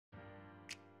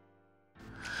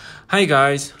Hi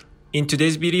guys, in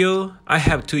today's video, I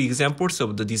have two examples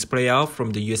of the display out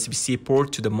from the USB-C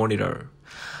port to the monitor.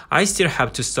 I still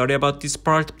have to study about this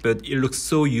part, but it looks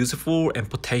so useful and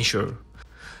potential.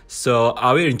 So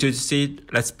I will introduce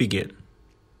it. Let's begin.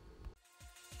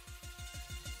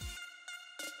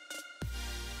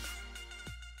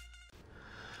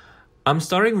 I'm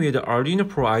starting with the Arduino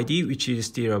Pro IDE, which is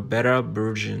still a beta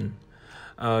version.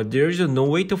 There is no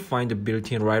way to find the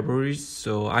built-in libraries,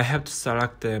 so I have to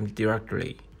select them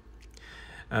directly.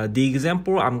 The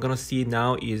example I'm gonna see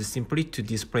now is simply to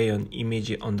display an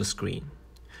image on the screen.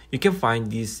 You can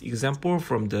find this example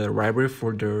from the library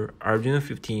folder Arduino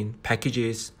 15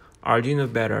 packages,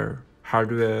 Arduino Beta,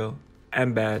 hardware,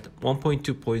 Mbed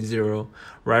 1.2.0,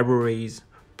 libraries,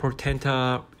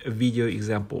 Portenta video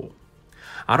example.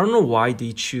 I don't know why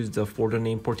they choose the folder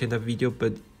name Portenta video,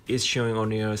 but it's showing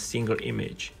only a single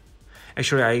image.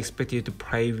 Actually, I expected to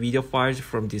play video files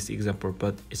from this example,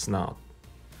 but it's not.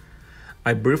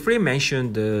 I briefly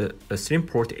mentioned the stream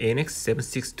port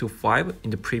ANX7625 in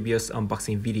the previous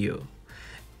unboxing video.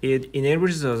 It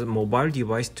enables a mobile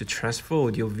device to transfer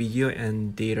audio, video,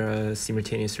 and data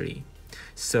simultaneously.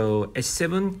 So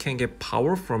H7 can get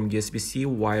power from USB-C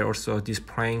while also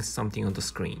displaying something on the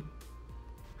screen.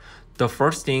 The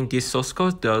first thing this source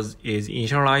code does is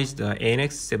initialize the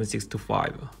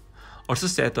ANX7625. Also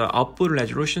set the output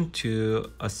resolution to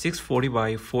a 640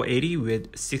 by 480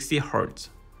 with 60 Hz.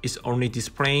 It's only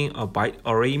displaying a byte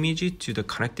array image to the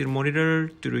connected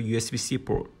monitor through USB-C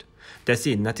port. That's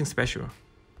it, nothing special.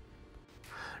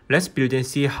 Let's build and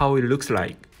see how it looks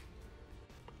like.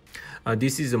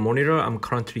 This is the monitor I'm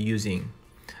currently using.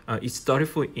 It's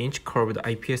 34-inch curved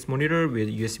IPS monitor with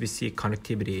USB-C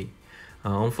connectivity.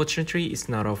 Unfortunately, it's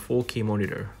not a 4K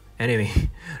monitor.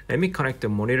 Anyway, let me connect the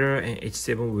monitor and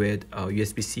H7 with a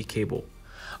USB-C cable.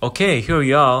 Okay, here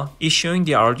we are. It's showing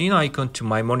the Arduino icon to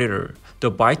my monitor.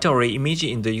 The byte array image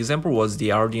in the example was the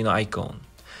Arduino icon.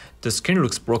 The screen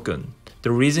looks broken. The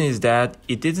reason is that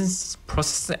it didn't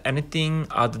process anything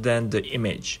other than the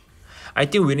image. I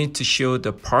think we need to show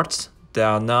the parts that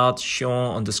are not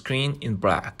shown on the screen in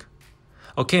black.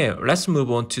 Okay, let's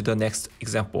move on to the next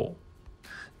example.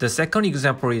 The second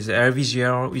example is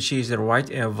LVGL, which is a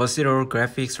wide and versatile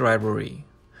graphics library.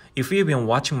 If you've been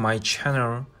watching my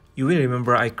channel, you will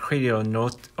remember I created a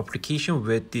note application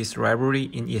with this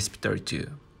library in ESP32.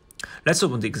 Let's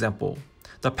open the example.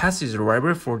 The path is the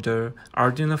library folder,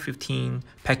 Arduino 15,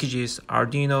 packages,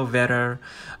 Arduino Beta,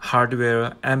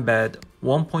 hardware, Mbed,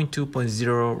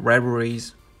 1.2.0,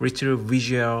 libraries,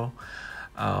 LVGL,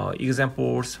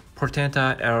 examples,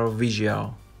 Portenta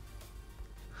LVGL.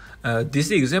 This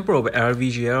example of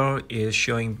LVGL is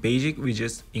showing basic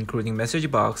widgets including message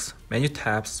box, menu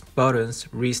tabs, buttons,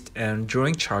 list, and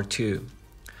drawing chart too.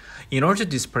 In order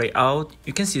to display out,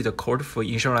 you can see the code for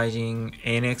initializing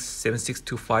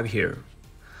ANX7625 here.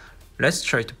 Let's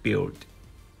try to build.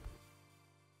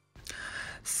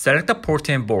 Select the port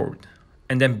and board,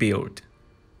 and then build.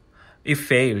 It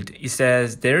failed. It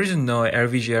says there is no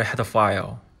LVGL header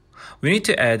file. We need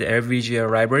to add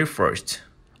LVGL library first.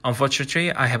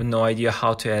 Unfortunately, I have no idea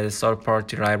how to add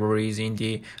third-party libraries in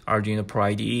the Arduino Pro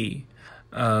IDE.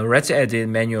 Let's add it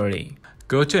manually.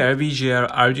 Go to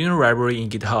LVGL Arduino library in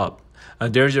GitHub.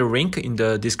 There's a link in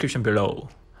the description below.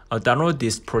 Download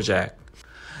this project.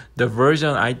 The version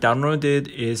I downloaded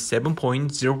is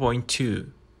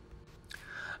 7.0.2.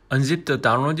 Unzip the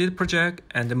downloaded project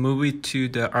and move it to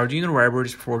the Arduino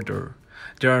libraries folder.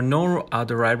 There are no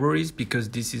other libraries because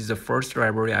this is the first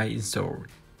library I installed.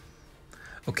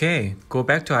 Okay, go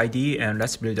back to IDE and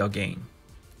let's build again.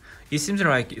 It seems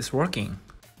like it's working.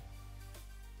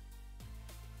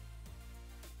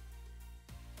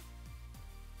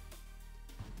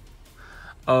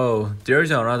 Oh, there's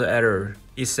another error.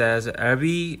 It says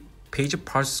LV page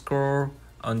part scroll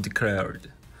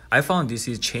undeclared. I found this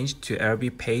is changed to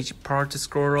LV page part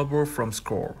scrollable from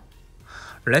scroll.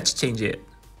 Let's change it.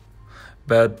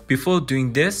 But before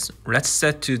doing this, let's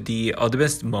set to the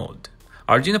advanced mode.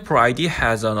 Arduino Pro IDE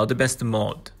has an advanced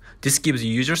mode. This gives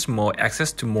users more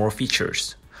access to more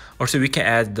features. Also, we can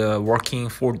add the working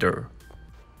folder.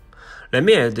 Let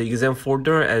me add the exam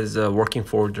folder as a working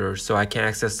folder so I can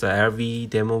access the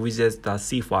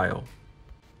lvdemowidgets.c file.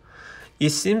 It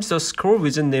seems the scroll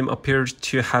widget name appears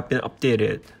to have been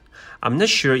updated. I'm not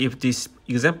sure if this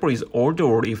example is old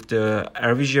or if the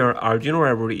LVGL Arduino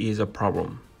library is a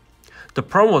problem. The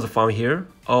problem was found here.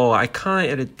 Oh, I can't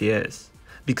edit this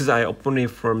because I opened it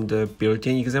from the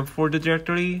built-in exam folder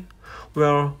directory.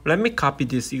 Well, let me copy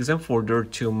this exam folder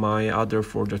to my other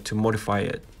folder to modify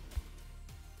it.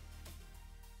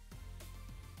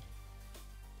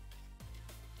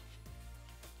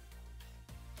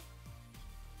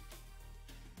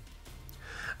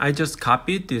 I just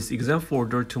copied this exam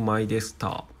folder to my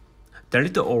desktop.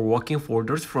 Delete all working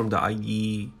folders from the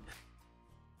IDE.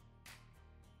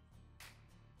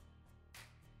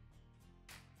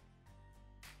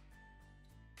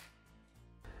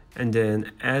 And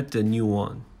then add the new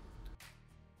one.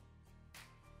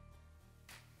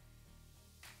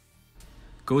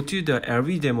 Go to the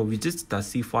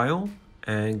lvdemo.widgets.c file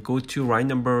and go to line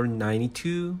number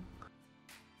 92.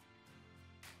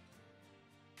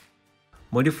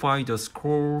 Modify the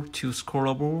scroll to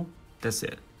scrollable. That's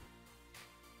it.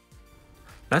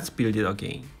 Let's build it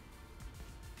again.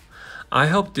 I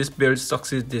hope this build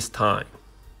succeeds this time.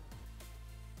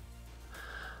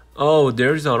 Oh,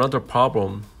 there's another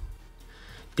problem.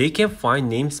 They can't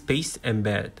find namespace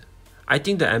Mbed. I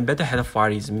think the Mbed header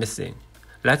file is missing.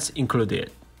 Let's include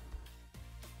it.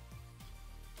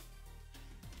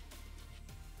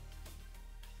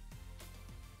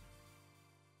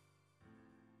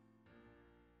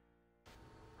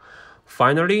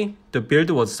 Finally, the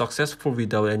build was successful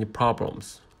without any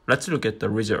problems. Let's look at the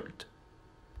result.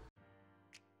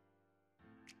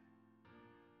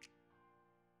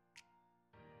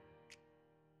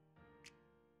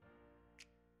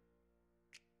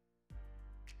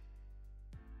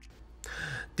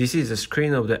 This is a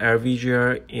screen of the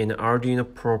LVGL in Arduino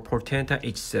Pro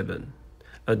H7.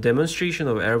 A demonstration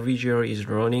of LVGL is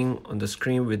running on the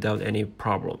screen without any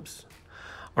problems.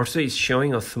 Also, it's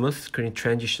showing a smooth screen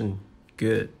transition.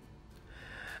 Good.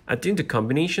 I think the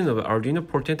combination of Arduino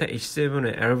Pro H7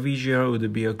 and LVGL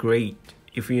would be great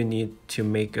if you need to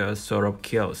make a sort of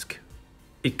kiosk.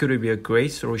 It could be a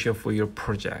great solution for your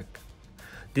project.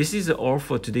 This is all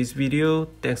for today's video.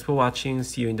 Thanks for watching.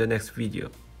 See you in the next video.